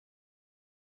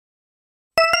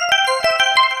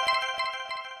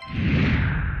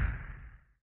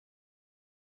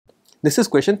This is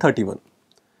question 31.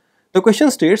 The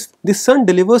question states the sun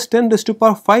delivers 10 raised to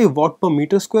power 5 watt per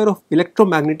meter square of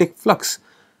electromagnetic flux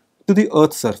to the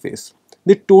earth's surface.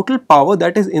 The total power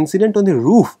that is incident on the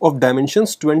roof of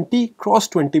dimensions 20 cross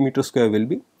 20 meter square will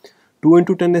be 2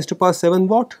 into 10 raised to power 7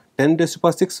 watt, 10 raised to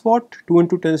power 6 watt, 2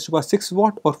 into 10 raised to power 6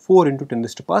 watt, or 4 into 10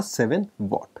 raised to power 7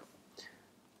 watt.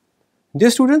 Dear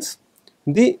students,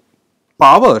 the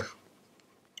power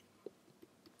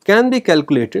can be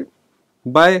calculated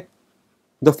by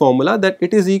the formula that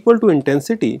it is equal to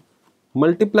intensity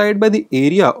multiplied by the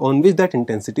area on which that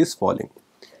intensity is falling.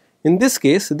 In this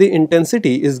case, the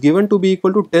intensity is given to be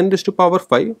equal to 10 raised to power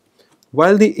 5,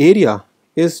 while the area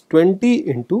is 20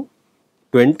 into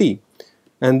 20,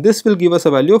 and this will give us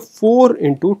a value of 4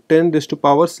 into 10 raised to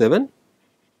power 7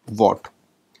 watt.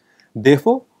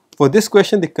 Therefore, for this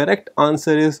question the correct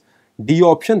answer is D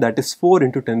option, that is 4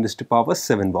 into 10 raised to power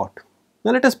 7 watt.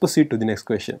 Now let us proceed to the next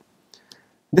question.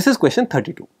 This is question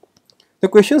 32. The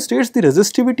question states the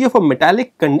resistivity of a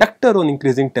metallic conductor on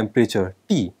increasing temperature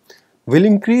T will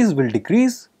increase, will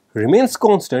decrease, remains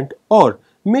constant, or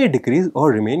may decrease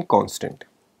or remain constant.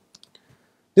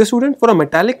 Dear student, for a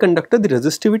metallic conductor the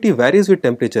resistivity varies with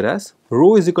temperature as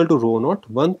rho is equal to rho naught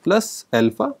 1 plus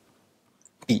alpha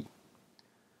T.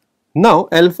 Now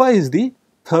alpha is the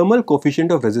thermal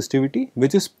coefficient of resistivity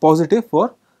which is positive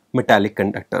for metallic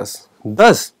conductors.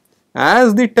 Thus,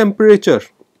 as the temperature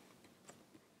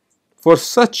for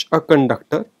such a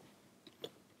conductor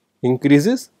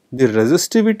increases, the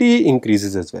resistivity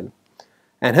increases as well.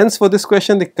 And hence for this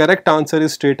question the correct answer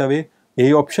is straight away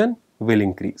A option, will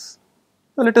increase.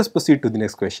 Now let us proceed to the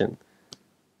next question.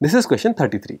 This is question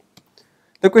 33.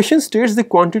 The question states the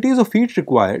quantities of heat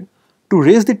required to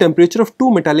raise the temperature of two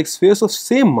metallic spheres of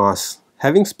same mass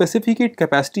having specific heat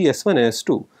capacity S1 and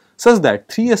S2 such that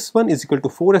 3S1 is equal to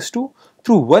 4S2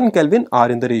 through 1 Kelvin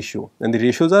are in the ratio, and the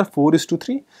ratios are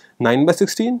 4:3,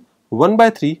 9/16,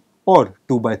 1/3 or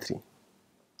 2/3.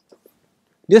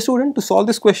 Dear student, to solve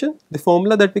this question the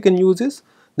formula that we can use is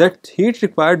that heat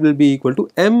required will be equal to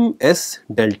ms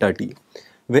delta T,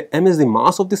 where m is the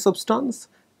mass of the substance,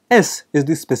 S is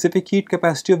the specific heat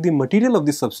capacity of the material of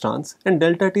the substance, and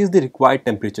delta T is the required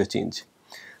temperature change.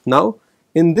 Now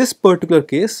in this particular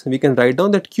case we can write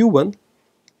down that Q1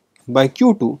 by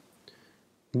Q2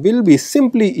 will be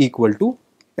simply equal to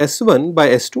S1 by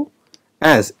S2,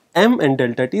 as M and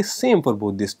delta T is same for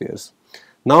both these pairs.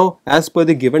 Now as per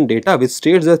the given data which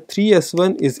states that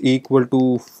 3S1 is equal to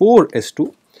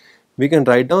 4S2, we can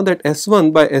write down that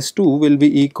S1 by S2 will be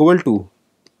equal to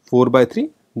 4/3,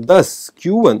 thus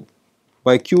Q1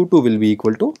 by Q2 will be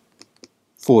equal to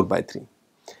 4/3.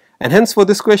 And hence for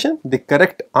this question the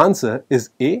correct answer is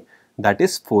A, that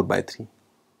is 4/3.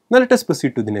 Now let us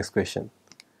proceed to the next question.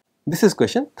 This is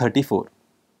question 34.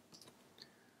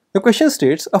 The question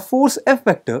states a force F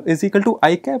vector is equal to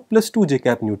I cap plus 2j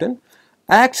cap Newton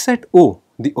acts at O,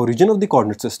 the origin of the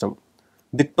coordinate system.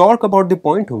 The torque about the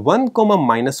point 1,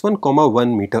 -1,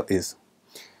 1 meter is.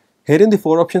 Herein the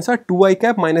four options are 2I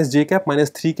cap minus j cap minus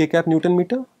 3k cap Newton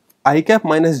meter, I cap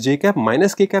minus j cap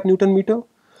minus k cap Newton meter,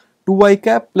 2I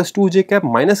cap plus 2j cap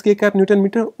minus k cap Newton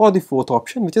meter, or the fourth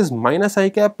option which is minus I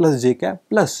cap plus j cap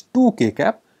plus 2k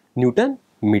cap Newton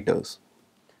meters.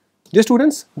 Dear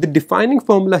students, the defining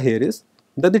formula here is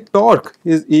that the torque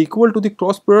is equal to the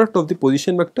cross product of the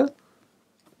position vector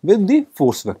with the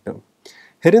force vector.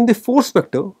 Herein the force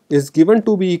vector is given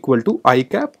to be equal to I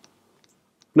cap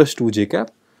plus 2j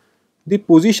cap. The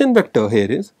position vector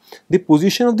here is the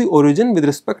position of the origin with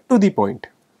respect to the point,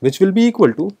 which will be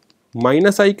equal to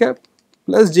minus I cap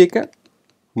plus j cap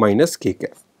minus k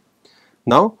cap.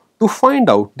 Now to find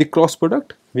out the cross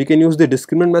product we can use the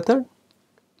discriminant method.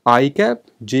 I cap,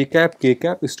 j cap, k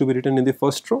cap is to be written in the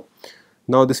first row.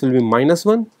 Now this will be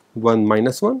 -1, 1,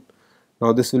 -1.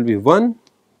 Now this will be 1,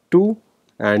 2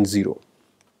 and 0.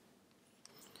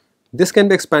 This can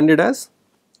be expanded as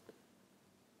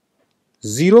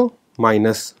 0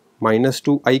 minus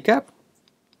 -2 I cap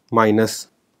minus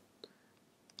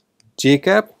j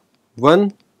cap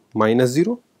 1 minus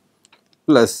 0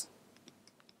 plus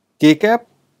k cap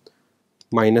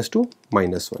 -2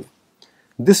 -1.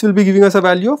 This will be giving us a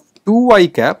value of 2I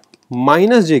cap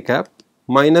minus j cap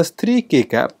minus 3k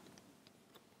cap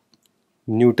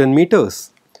Newton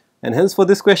meters. And hence for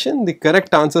this question the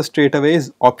correct answer straight away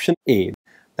is option A,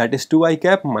 that is 2I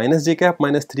cap minus j cap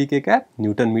minus 3k cap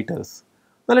Newton meters.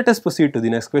 Now let us proceed to the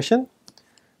next question.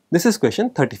 This is question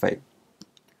 35.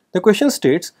 The question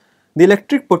states the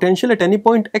electric potential at any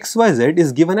point xyz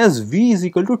is given as V is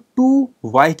equal to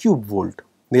 2y cube volt.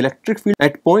 The electric field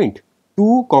at point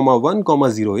 2,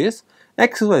 1, 0 is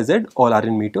xyz, all are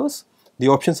in meters. The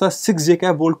options are 6 j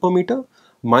cap volt per meter,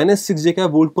 minus 6 j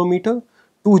cap volt per meter,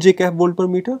 2 j cap volt per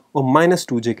meter, or minus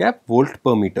 2 j cap volt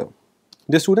per meter?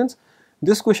 Dear students,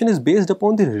 this question is based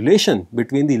upon the relation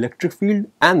between the electric field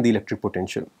and the electric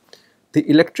potential. The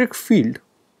electric field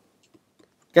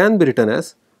can be written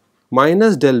as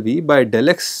minus del V by del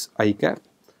x I cap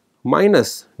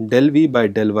minus del V by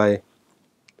del y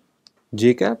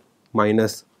j cap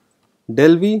minus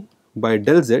del V by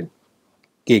del z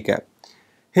k cap.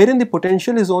 Herein the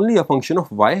potential is only a function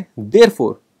of y,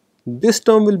 therefore this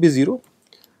term will be 0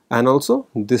 and also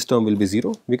this term will be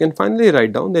 0. We can finally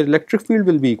write down that electric field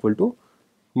will be equal to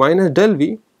minus del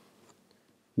V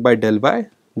by del y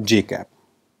j cap.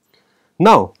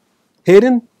 Now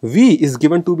herein V is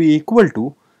given to be equal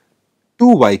to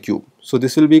 2y cube. So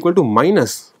this will be equal to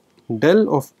minus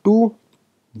del of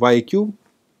 2y cube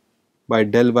by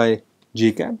del y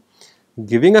j cap,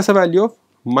 giving us a value of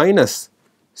minus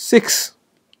 6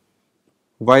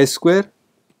 y square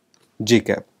j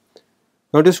cap.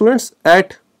 Now dear students,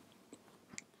 at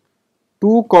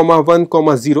 2,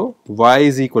 1, 0, y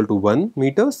is equal to 1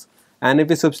 meters, and if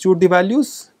we substitute the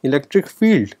values, electric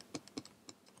field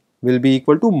will be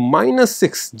equal to minus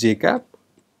 6 j cap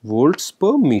volts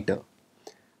per meter.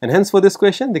 And hence for this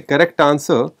question, the correct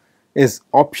answer is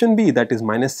option B, that is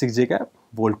minus 6 j cap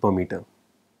volt per meter.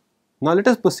 Now let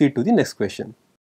us proceed to the next question.